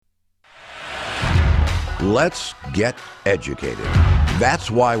Let's get educated.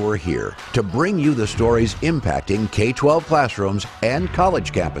 That's why we're here, to bring you the stories impacting K-12 classrooms and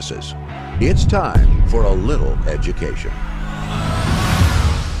college campuses. It's time for a little education.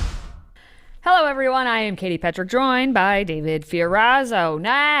 Hello, everyone. I am Katie Petrick, joined by David Fiorazzo.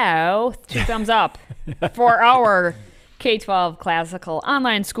 Now, 2 thumbs up for our K-12 classical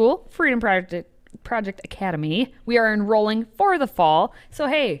online school, Freedom Project Academy. We are enrolling for the fall. So,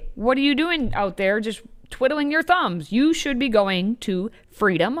 hey, what are you doing out there? Just twiddling your thumbs. You should be going to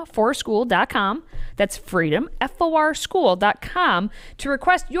freedomforschool.com. That's freedom, FORschool.com, to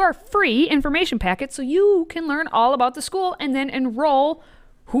request your free information packet so you can learn all about the school and then enroll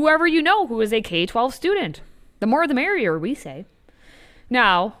whoever you know who is a K-12 student. The more the merrier, we say.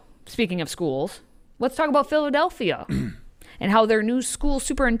 Now, speaking of schools, let's talk about Philadelphia and how their new school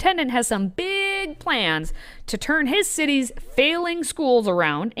superintendent has some big plans to turn his city's failing schools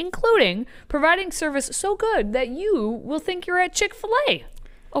around, including providing service so good that you will think you're at Chick-fil-A.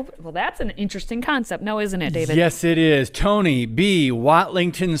 Oh, well, that's an interesting concept, now isn't it, David? Yes, it is. Tony B.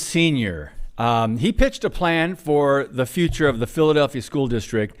 Watlington Sr. He pitched a plan for the future of the Philadelphia School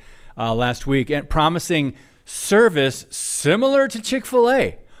District last week, and promising service similar to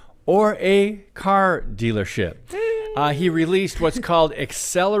Chick-fil-A or a car dealership. He released what's called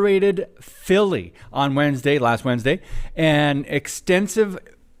Accelerated Philly on last Wednesday, an extensive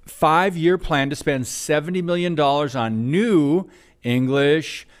 5-year plan to spend $70 million on new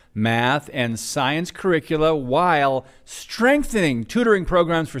English, math, and science curricula while strengthening tutoring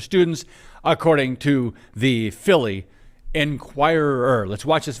programs for students, according to the Philly Inquirer. Let's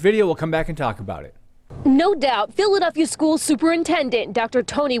watch this video. We'll come back and talk about it. No doubt, Philadelphia School Superintendent Dr.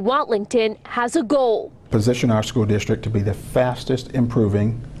 Tony Watlington has a goal. Position our school district to be the fastest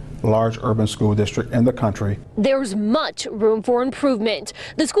improving large urban school district in the country. There's much room for improvement.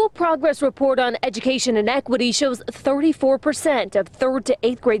 The school progress report on education and equity shows 34% of 3rd to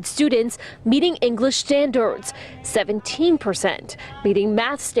 8th grade students meeting English standards, 17% meeting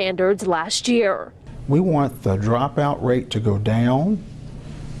math standards last year. We want the dropout rate to go down.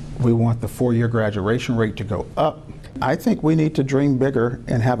 We want the 4-year graduation rate to go up. I think we need to dream bigger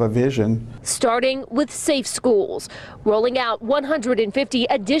and have a vision. Starting with safe schools, rolling out 150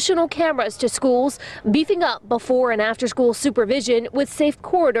 additional cameras to schools, beefing up before and after school supervision with safe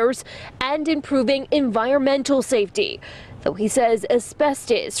corridors, and improving environmental safety. Though he says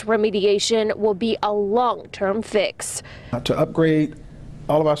asbestos remediation will be a long-term fix. To upgrade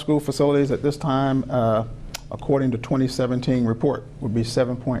all of our school facilities at this time, according to 2017 report, would be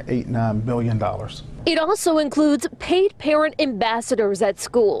 $7.89 billion. It also includes paid parent ambassadors at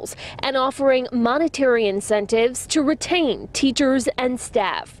schools and offering monetary incentives to retain teachers and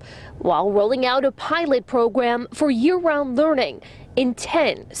staff, while rolling out a pilot program for year-round learning in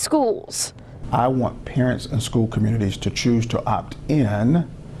 10 schools. I want parents and school communities to choose to opt in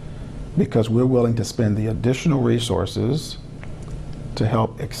because we're willing to spend the additional resources to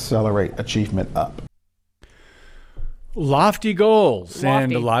help accelerate achievement up. Lofty goals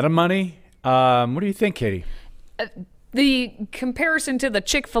and a lot of money. What do you think, Katie? The comparison to the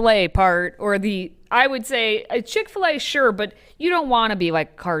Chick-fil-A part, or I would say Chick-fil-A, sure, but you don't want to be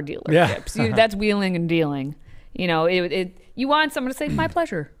like car dealerships. Yeah. That's wheeling and dealing. You know, you want someone to say, my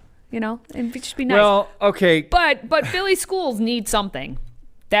pleasure, you know, and just be nice. Well, okay. But Philly schools need something.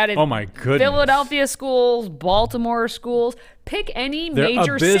 That is, oh my goodness. Philadelphia schools, Baltimore schools, pick any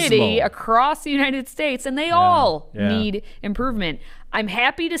major city across the United States, and they all need improvement. I'm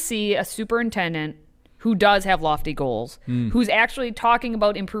happy to see a superintendent who does have lofty goals, who's actually talking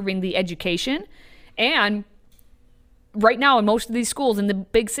about improving the education. And right now in most of these schools in the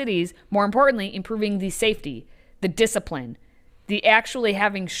big cities, more importantly, improving the safety, the discipline, the actually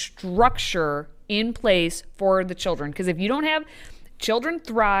having structure in place for the children. Because if you don't have, children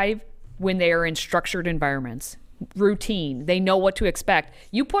thrive when they are in structured environments, routine. They know what to expect.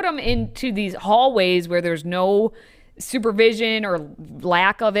 You put them into these hallways where there's no supervision or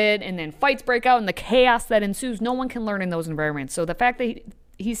lack of it, and then fights break out and the chaos that ensues. No one can learn in those environments. So the fact that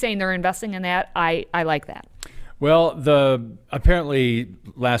he's saying they're investing in that, I like that. Well, apparently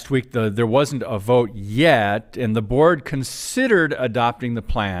last week there wasn't a vote yet, and the board considered adopting the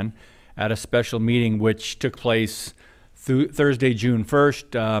plan at a special meeting which took place Thursday, June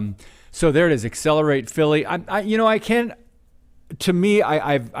 1st. So there it is, Accelerate Philly. I've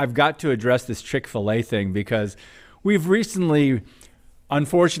got to address this Chick-fil-A thing because we've recently,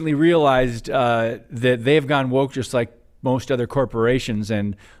 unfortunately, realized that they've gone woke just like most other corporations.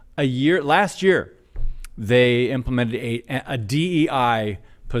 And last year, they implemented a DEI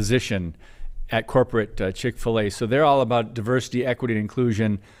position at corporate Chick-fil-A. So they're all about diversity, equity, and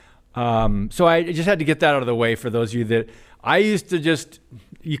inclusion. So I just had to get that out of the way for those of you that I used to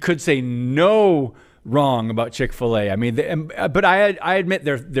you could say no wrong about Chick-fil-A. I mean, but I admit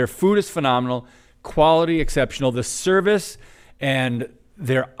their food is phenomenal, quality exceptional, the service, and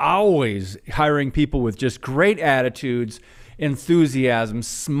they're always hiring people with just great attitudes, enthusiasm,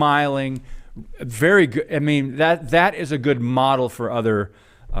 smiling, very good. I mean, that is a good model for other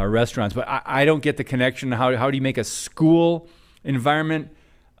restaurants. But I don't get the connection. How do you make a school environment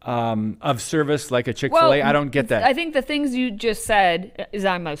of service like a Chick-fil-A? Well, I don't get that. I think the things you just said is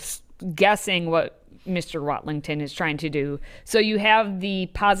I'm guessing what Mr. Watlington is trying to do. So you have the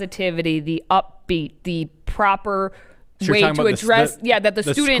positivity, the upbeat, the proper way to address, that the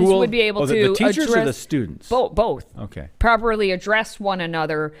students school, would be able to the teachers address, or the students? Both. Okay. Properly address one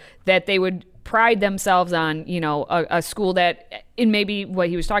another, that they would pride themselves on, a school that, in maybe what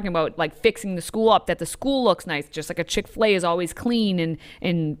he was talking about, like fixing the school up, that the school looks nice, just like a Chick-fil-A is always clean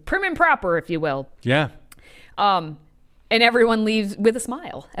and prim and proper, if you will. Yeah. And everyone leaves with a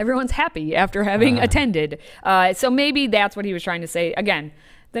smile. Everyone's happy after having attended. So maybe that's what he was trying to say. Again,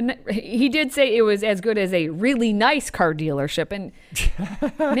 he did say it was as good as a really nice car dealership. And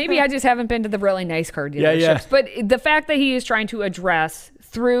maybe I just haven't been to the really nice car dealerships. Yeah. But the fact that he is trying to address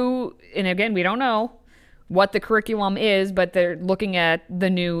through, and again, we don't know what the curriculum is, but they're looking at the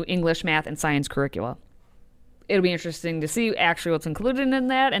new English, math, and science curricula. It'll be interesting to see actually what's included in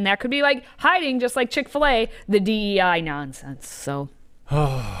that. And that could be like hiding, just like Chick-fil-A, the DEI nonsense. So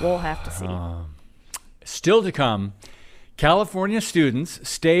we'll have to see. Still to come, California students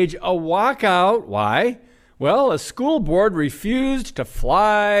stage a walkout. Why? Well, a school board refused to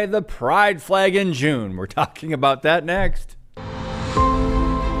fly the pride flag in June. We're talking about that next.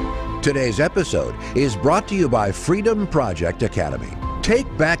 Today's episode is brought to you by Freedom Project Academy. Take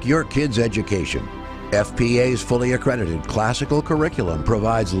back your kids' education. FPA's fully accredited classical curriculum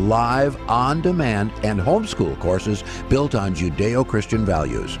provides live, on-demand, and homeschool courses built on Judeo-Christian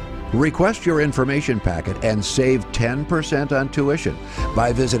values. Request your information packet and save 10% on tuition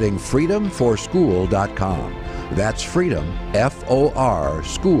by visiting freedomforschool.com. That's freedom, F-O-R,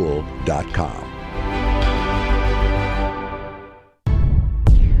 school.com.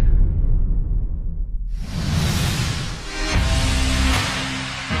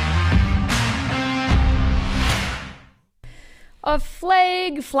 A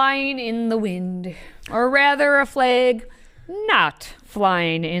flag flying in the wind, or rather a flag not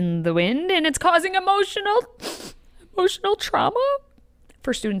flying in the wind, and it's causing emotional trauma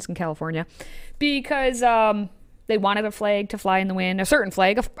for students in California because they wanted a flag to fly in the wind, a certain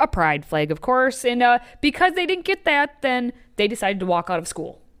flag, a pride flag, of course, and because they didn't get that, then they decided to walk out of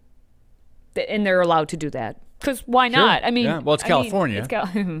school, and they're allowed to do that because why not? Sure. I mean, yeah. Well, it's California.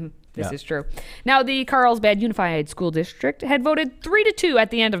 This is true. Now, the Carlsbad Unified School District had voted 3-2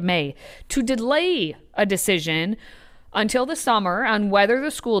 at the end of May to delay a decision until the summer on whether the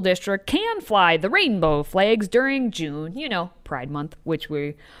school district can fly the rainbow flags during June, Pride Month, which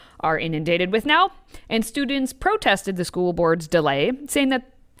we are inundated with now. And students protested the school board's delay, saying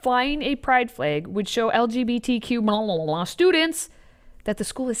that flying a pride flag would show LGBTQ blah, blah, blah, students that the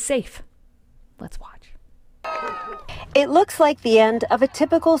school is safe. Let's watch. It looks like the end of a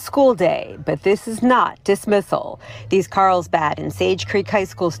typical school day, but this is not dismissal. These Carlsbad and Sage Creek High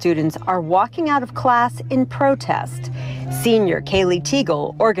School students are walking out of class in protest. Senior Kaylee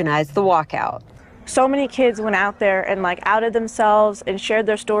Teagle organized the walkout. So many kids went out there and outed themselves and shared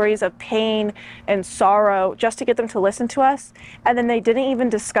their stories of pain and sorrow just to get them to listen to us, and then they didn't even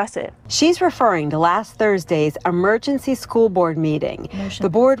discuss it. She's referring to last Thursday's emergency school board meeting. The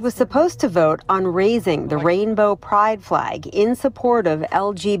board was supposed to vote on raising the rainbow pride flag in support of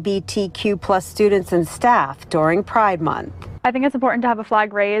LGBTQ plus students and staff during Pride Month. I think it's important to have a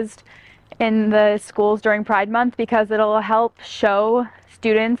flag raised in the schools during Pride Month because it'll help show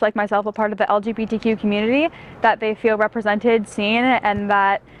students like myself, a part of the LGBTQ community, that they feel represented, seen, and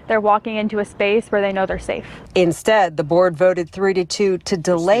that they're walking into a space where they know they're safe. Instead, the board voted 3-2 to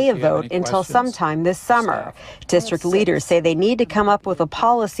delay a vote until sometime this summer. District leaders say they need to come up with a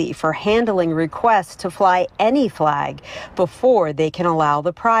policy for handling requests to fly any flag before they can allow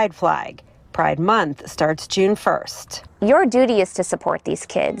the pride flag. Pride Month starts June 1st. Your duty is to support these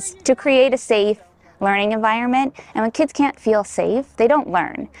kids, to create a safe learning environment. And when kids can't feel safe, they don't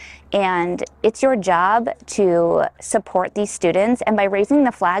learn. And it's your job to support these students. And by raising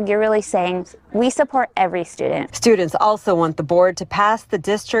the flag, you're really saying, we support every student. Students also want the board to pass the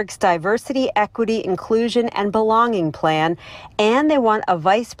district's diversity, equity, inclusion, and belonging plan. And they want a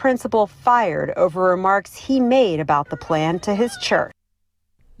vice principal fired over remarks he made about the plan to his church.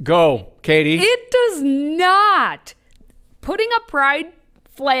 Go, Katie. It does not. Putting a pride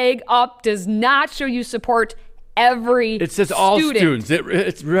flag up does not show you support every It says student. all students.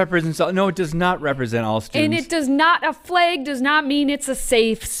 It represents all. No, it does not represent all students. And it does not, a flag does not mean it's a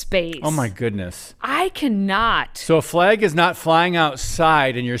safe space. Oh my goodness. I cannot. So a flag is not flying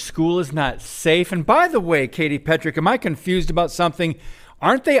outside and your school is not safe. And by the way, Katie Petrick, am I confused about something?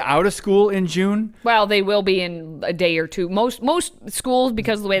 Aren't they out of school in June? Well, they will be in a day or two. Most schools,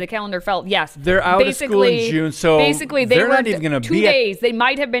 because of the way the calendar felt, yes. They're out of school in June, so basically they they're were not even going to 2 be days. They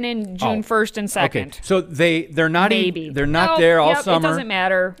might have been in June 1st and 2nd. Okay, so they're not Maybe. they're not there all summer. It doesn't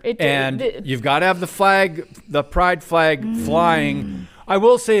matter. You've got to have the flag, the pride flag flying. I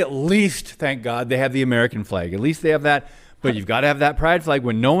will say at least, thank God, they have the American flag. At least they have that. But you've got to have that pride flag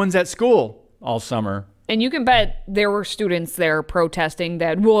when no one's at school all summer. And you can bet there were students there protesting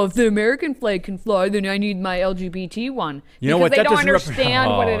that, well, if the American flag can fly, then I need my LGBT one. You know what? Because they That don't doesn't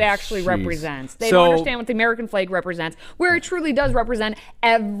understand what it Oh, actually jeez. represents. They So- don't understand what the American flag represents, where it truly does represent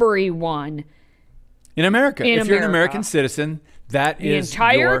everyone. In America. In If you're an America. American citizen, that The is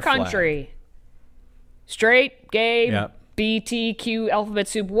entire your flag. country. Straight, gay, Yep. BTQ, alphabet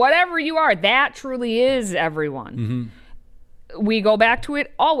soup, whatever you are, that truly is everyone. Mm-hmm. We go back to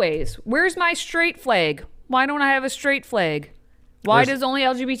it always. Where's my straight flag? Why don't I have a straight flag? Why Where's- does only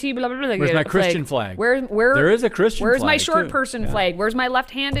LGBT blah blah blah Where's get my a Christian flag? Where There is a Christian Where's my flag, short too. person Yeah. flag? Where's my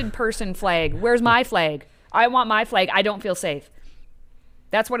left-handed person flag? Where's my flag? I want my flag. I don't feel safe.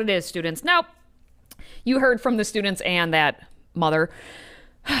 That's what it is, students. Now, you heard from the students and that mother.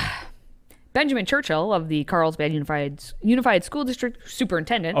 Benjamin Churchill of the Carlsbad Unified School District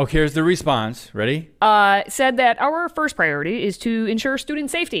Superintendent Oh, here's the response. Ready? said that our first priority is to ensure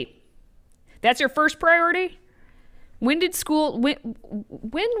student safety. That's your first priority? When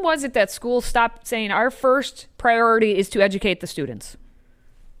was it that school stopped saying our first priority is to educate the students?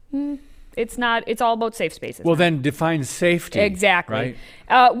 It's not. It's all about safe spaces. Well, then define safety. Exactly.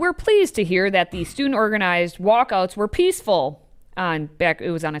 Right? We're pleased to hear that the student-organized walkouts were peaceful.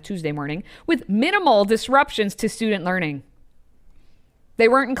 It was on a Tuesday morning with minimal disruptions to student learning. They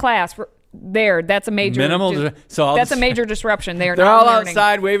weren't in class. That's a major. That's a major disruption. They're all not learning.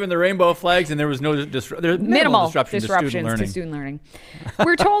 outside waving the rainbow flags, and there was no minimal disruption to student learning.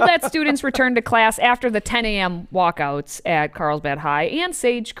 We're told that students returned to class after the 10 a.m. walkouts at Carlsbad High and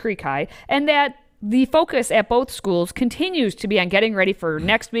Sage Creek High, and that the focus at both schools continues to be on getting ready for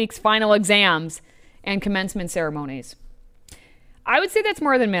next week's final exams and commencement ceremonies. I would say that's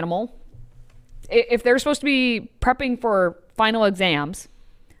more than minimal. If they're supposed to be prepping for final exams,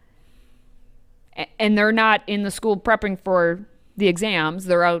 and they're not in the school prepping for the exams,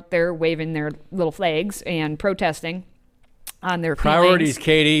 they're out there waving their little flags and protesting on their Priorities, feelings,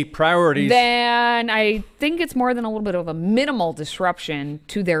 Katie. Priorities. then I think it's more than a little bit of a minimal disruption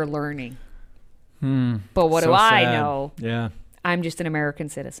to their learning. But what So do I sad. know? Yeah. I'm just an American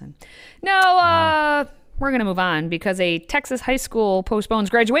citizen. Now, we're going to move on because a Texas high school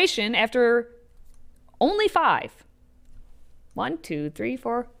postpones graduation after only 5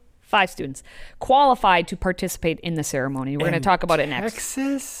 students qualified to participate in the ceremony. We're going to talk about it next.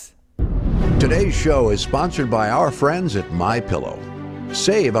 Texas? Today's show is sponsored by our friends at MyPillow.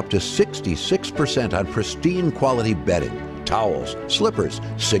 Save up to 66% on pristine quality bedding, towels, slippers,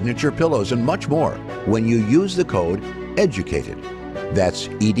 signature pillows, and much more when you use the code EDUCATED. That's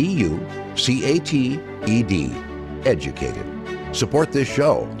EDUCATED. Educated. Support this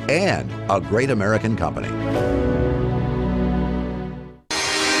show and a great American company.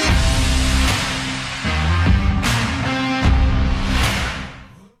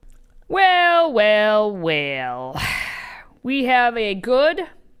 Well. We have a good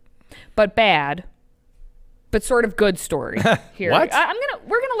but bad but sort of good story here. What?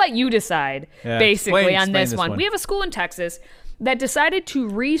 We're gonna let you decide basically on this one. We have a school in Texas that decided to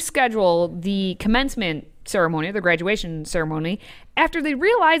reschedule the commencement ceremony, the graduation ceremony, after they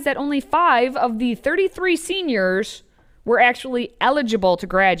realized that only 5 of the 33 seniors were actually eligible to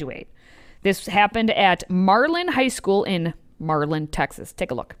graduate. This happened at Marlin High School in Marlin, Texas.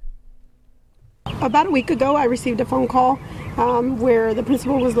 Take a look. About a week ago, I received a phone call where the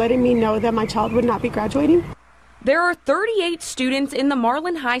principal was letting me know that my child would not be graduating. There are 38 students in the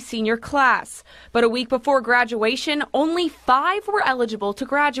Marlin High senior class, but a week before graduation, only 5 were eligible to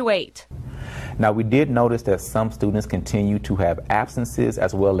graduate. Now, we did notice that some students continue to have absences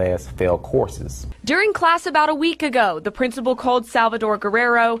as well as fail courses. During class about a week ago, the principal called Salvador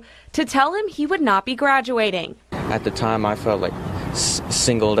Guerrero to tell him he would not be graduating. At the time, I felt like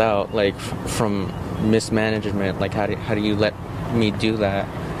singled out, like from mismanagement. Like, how do you let me do that?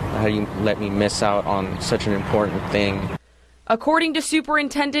 How do you let me miss out on such an important thing? According to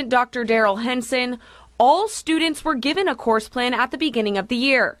Superintendent Dr. Daryl Henson, all students were given a course plan at the beginning of the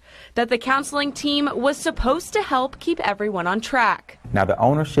year, that the counseling team was supposed to help keep everyone on track. Now, the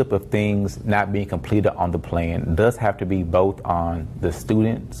ownership of things not being completed on the plan does have to be both on the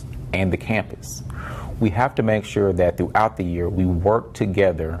students and the campus. We have to make sure that throughout the year we work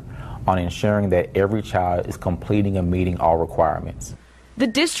together on ensuring that every child is completing and meeting all requirements. The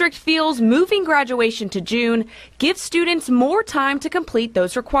district feels moving graduation to June gives students more time to complete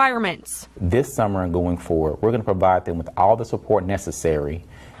those requirements. This summer and going forward, we're going to provide them with all the support necessary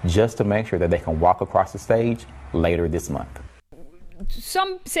just to make sure that they can walk across the stage later this month.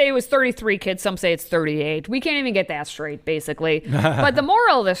 Some say it was 33 kids, some say it's 38. We can't even get that straight, basically. But the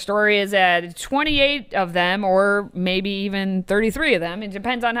moral of the story is that 28 of them, or maybe even 33 of them, it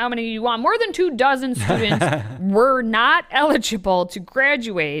depends on how many you want, more than 24 students were not eligible to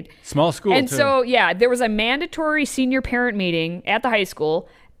graduate. Small school, and too. so, yeah, there was a mandatory senior parent meeting at the high school.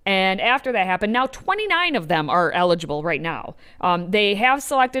 And after that happened, now 29 of them are eligible right now. They have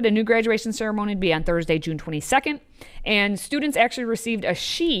selected a new graduation ceremony to be on Thursday, June 22nd. And students actually received a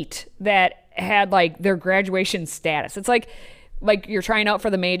sheet that had like their graduation status. It's like you're trying out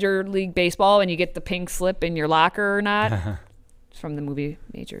for the Major League Baseball and you get the pink slip in your locker or not. It's from the movie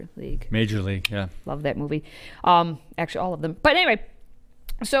Major League. Major League, yeah. Love that movie. Actually, all of them. But anyway,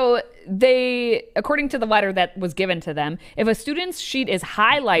 so they, according to the letter that was given to them, if a student's sheet is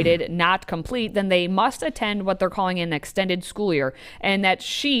highlighted not complete, then they must attend what they're calling an extended school year. And that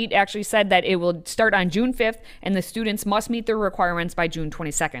sheet actually said that it will start on June 5th and the students must meet their requirements by June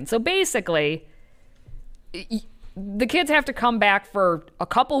 22nd. So basically, the kids have to come back for a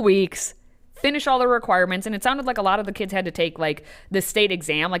couple weeks, finish all the requirements, and it sounded like a lot of the kids had to take like the state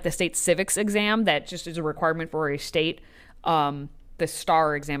exam, like the state civics exam, that just is a requirement for a state the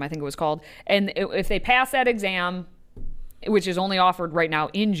STAR exam, I think it was called. And if they pass that exam, which is only offered right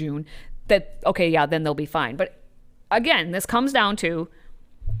now in June, then they'll be fine. But again, this comes down to,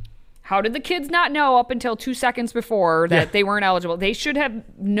 how did the kids not know up until 2 seconds before that they weren't eligible? They should have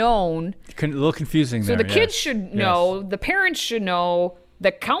known. A little confusing there. So the kids should know, the parents should know,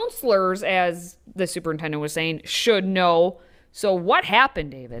 the counselors, as the superintendent was saying, should know. So what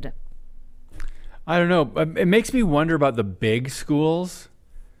happened, David? I don't know. It makes me wonder about the big schools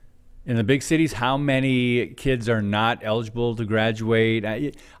in the big cities, how many kids are not eligible to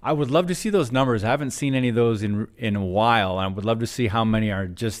graduate. I would love to see those numbers. I haven't seen any of those in a while. I would love to see how many are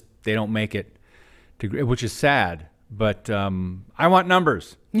just, they don't make it, which is sad. But I want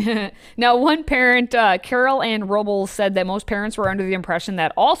numbers. Now, one parent, Carol Ann Robles, said that most parents were under the impression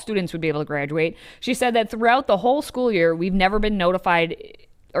that all students would be able to graduate. She said that throughout the whole school year, we've never been notified,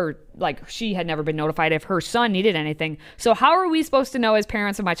 or like she had never been notified if her son needed anything. So how are we supposed to know as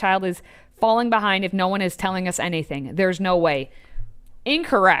parents if my child is falling behind if no one is telling us anything? There's no way.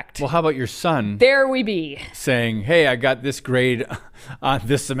 Incorrect. Well, how about your son? There we be. Saying, hey, I got this grade on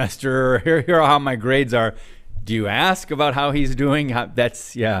this semester. Here are how my grades are. Do you ask about how he's doing?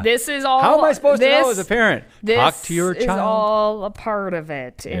 This is all. How am I supposed to know as a parent? Talk to your child. This is all a part of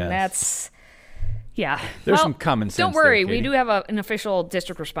it. And that's, There's some common sense. Don't worry. There, we do have an official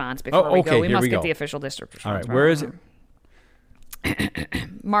district response before we go. We must get the official district response. All right. Where is it?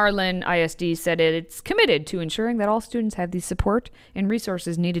 Marlin ISD said it's committed to ensuring that all students have the support and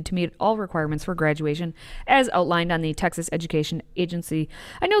resources needed to meet all requirements for graduation, as outlined on the Texas Education Agency.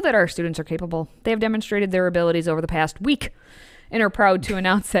 I know that our students are capable. They have demonstrated their abilities over the past week and are proud to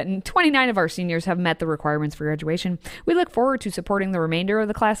announce that 29 of our seniors have met the requirements for graduation. We look forward to supporting the remainder of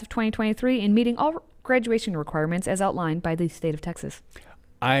the class of 2023 in meeting all graduation requirements as outlined by the state of Texas.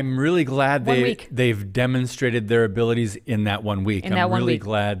 I'm really glad they've demonstrated their abilities in that 1 week. I'm really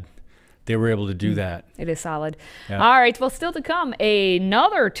glad they were able to do that. It is solid. Yeah. All right. Well, still to come,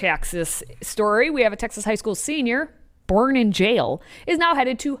 another Texas story. We have a Texas high school senior born in jail is now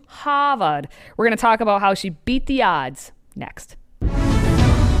headed to Harvard. We're going to talk about how she beat the odds next.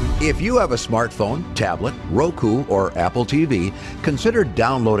 If you have a smartphone, tablet, Roku, or Apple TV, consider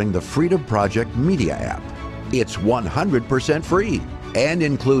downloading the Freedom Project Media app. It's 100% free and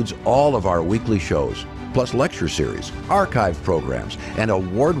includes all of our weekly shows, plus lecture series, archive programs, and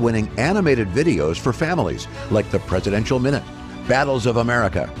award-winning animated videos for families like the Presidential Minute, Battles of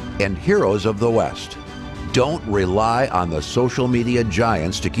America, and Heroes of the West. Don't rely on the social media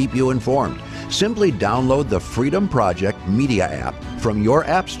giants to keep you informed. Simply download the Freedom Project Media app from your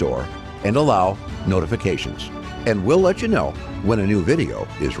app store and allow notifications. And we'll let you know when a new video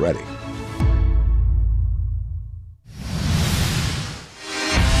is ready.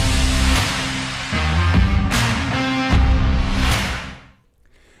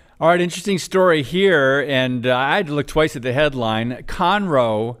 All right, interesting story here, and I had to look twice at the headline.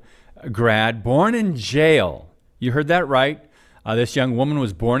 Conroe grad born in jail. You heard that right. This young woman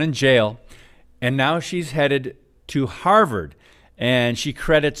was born in jail, and now she's headed to Harvard. And she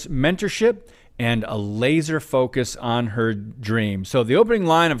credits mentorship and a laser focus on her dream. So the opening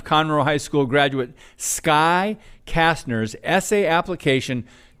line of Conroe High School graduate Sky Kastner's essay application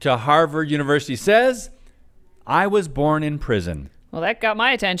to Harvard University says, "I was born in prison." Well, that got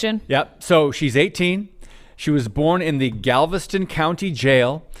my attention. Yep. So she's 18. She was born in the Galveston County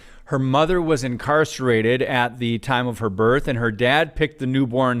Jail. Her mother was incarcerated at the time of her birth, and her dad picked the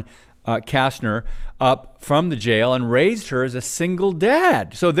newborn Kastner up from the jail and raised her as a single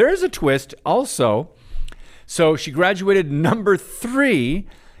dad. So there's a twist also. So she graduated number 3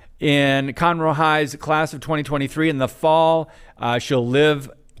 in Conroe High's class of 2023. In the fall, she'll live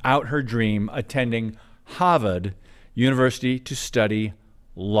out her dream attending Harvard University to study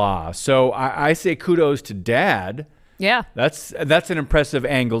law. So I say kudos to Dad. Yeah. That's an impressive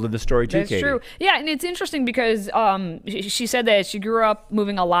angle to the story too, Katie. That's true. Yeah, and it's interesting because she said that she grew up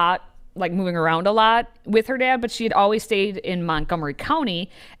moving around a lot with her dad, but she had always stayed in Montgomery County,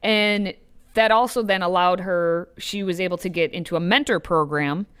 and that also then allowed her, she was able to get into a mentor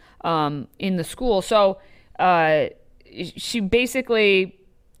program in the school. So she basically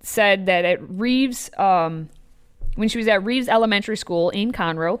said that at Reeves, when she was at Reeves Elementary School in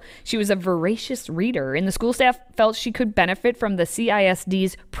Conroe, she was a voracious reader, and the school staff felt she could benefit from the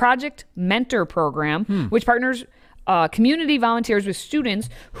CISD's Project Mentor program, which partners community volunteers with students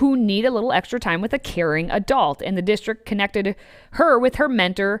who need a little extra time with a caring adult. And the district connected her with her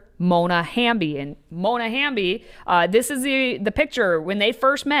mentor, Mona Hamby. And Mona Hamby, this is the picture when they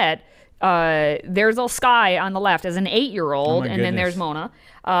first met. There's little Sky on the left as an 8-year-old, and then there's Mona.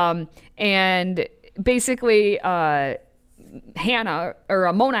 And basically, Mona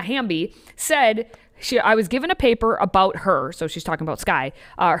Hamby said, I was given a paper about her, so she's talking about Sky.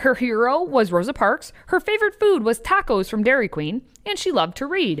 Her hero was Rosa Parks. Her favorite food was tacos from Dairy Queen, and she loved to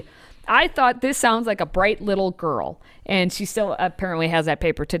read. I thought this sounds like a bright little girl, and she still apparently has that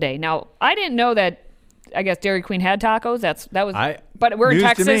paper today. Now, I didn't know that. I guess Dairy Queen had tacos. But we're in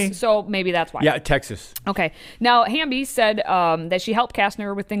Texas, so maybe that's why. Yeah, Texas. Okay. Now, Hamby said that she helped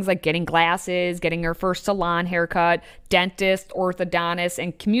Kastner with things like getting glasses, getting her first salon haircut, dentist, orthodontist,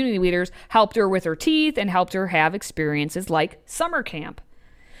 and community leaders helped her with her teeth and helped her have experiences like summer camp.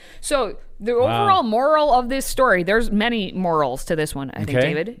 So the overall moral of this story, there's many morals to this one, I think,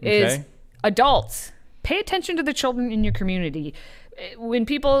 David, is adults, pay attention to the children in your community. When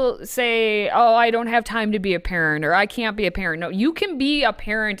people say, oh, I don't have time to be a parent or I can't be a parent. No, you can be a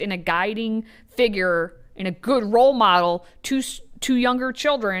parent and a guiding figure and a good role model to younger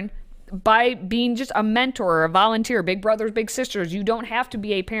children by being just a mentor, a volunteer, big brothers, big sisters. You don't have to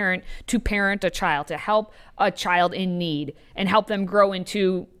be a parent to parent a child, to help a child in need and help them grow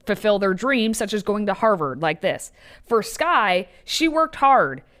into fulfill their dreams, such as going to Harvard like this. For Sky, she worked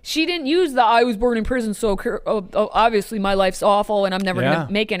hard. She didn't use I was born in prison, so obviously my life's awful and I'm never going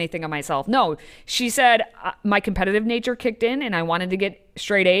to make anything of myself. No, she said my competitive nature kicked in and I wanted to get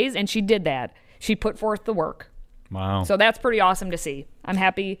straight A's, and she did that. She put forth the work. Wow. So that's pretty awesome to see. I'm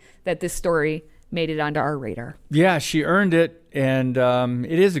happy that this story made it onto our radar. Yeah, she earned it, and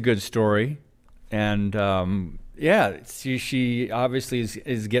it is a good story. And she obviously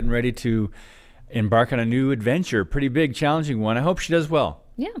is getting ready to embark on a new adventure, pretty big, challenging one. I hope she does well.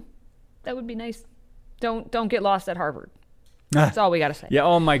 Yeah, that would be nice. Don't get lost at Harvard. That's all we got to say. Yeah,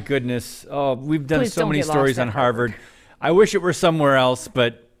 oh my goodness. Oh, we've done so many stories on Harvard. I wish it were somewhere else,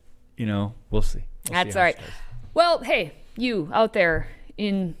 but, we'll see. That's all right. Well, hey, you out there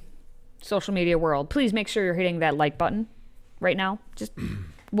in social media world, please make sure you're hitting that like button right now. Just,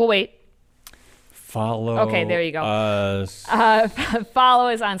 we'll wait. Follow Okay, there you go. Us. Follow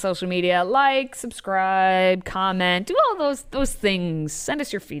us on social media. Like, subscribe, comment, do all those things. Send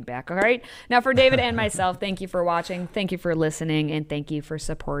us your feedback, all right? Now, for David and myself, thank you for watching. Thank you for listening. And thank you for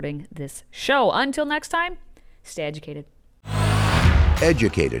supporting this show. Until next time, stay educated.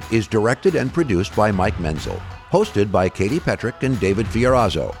 Educated is directed and produced by Mike Menzel. Hosted by Katie Petrick and David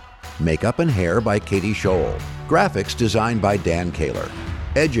Fiorazzo. Makeup and hair by Katie Scholl. Graphics designed by Dan Kaler.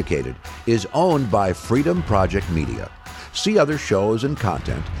 Educated is owned by Freedom Project Media. See other shows and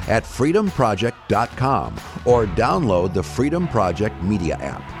content at freedomproject.com or download the Freedom Project Media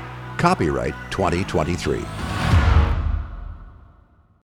app. Copyright 2023.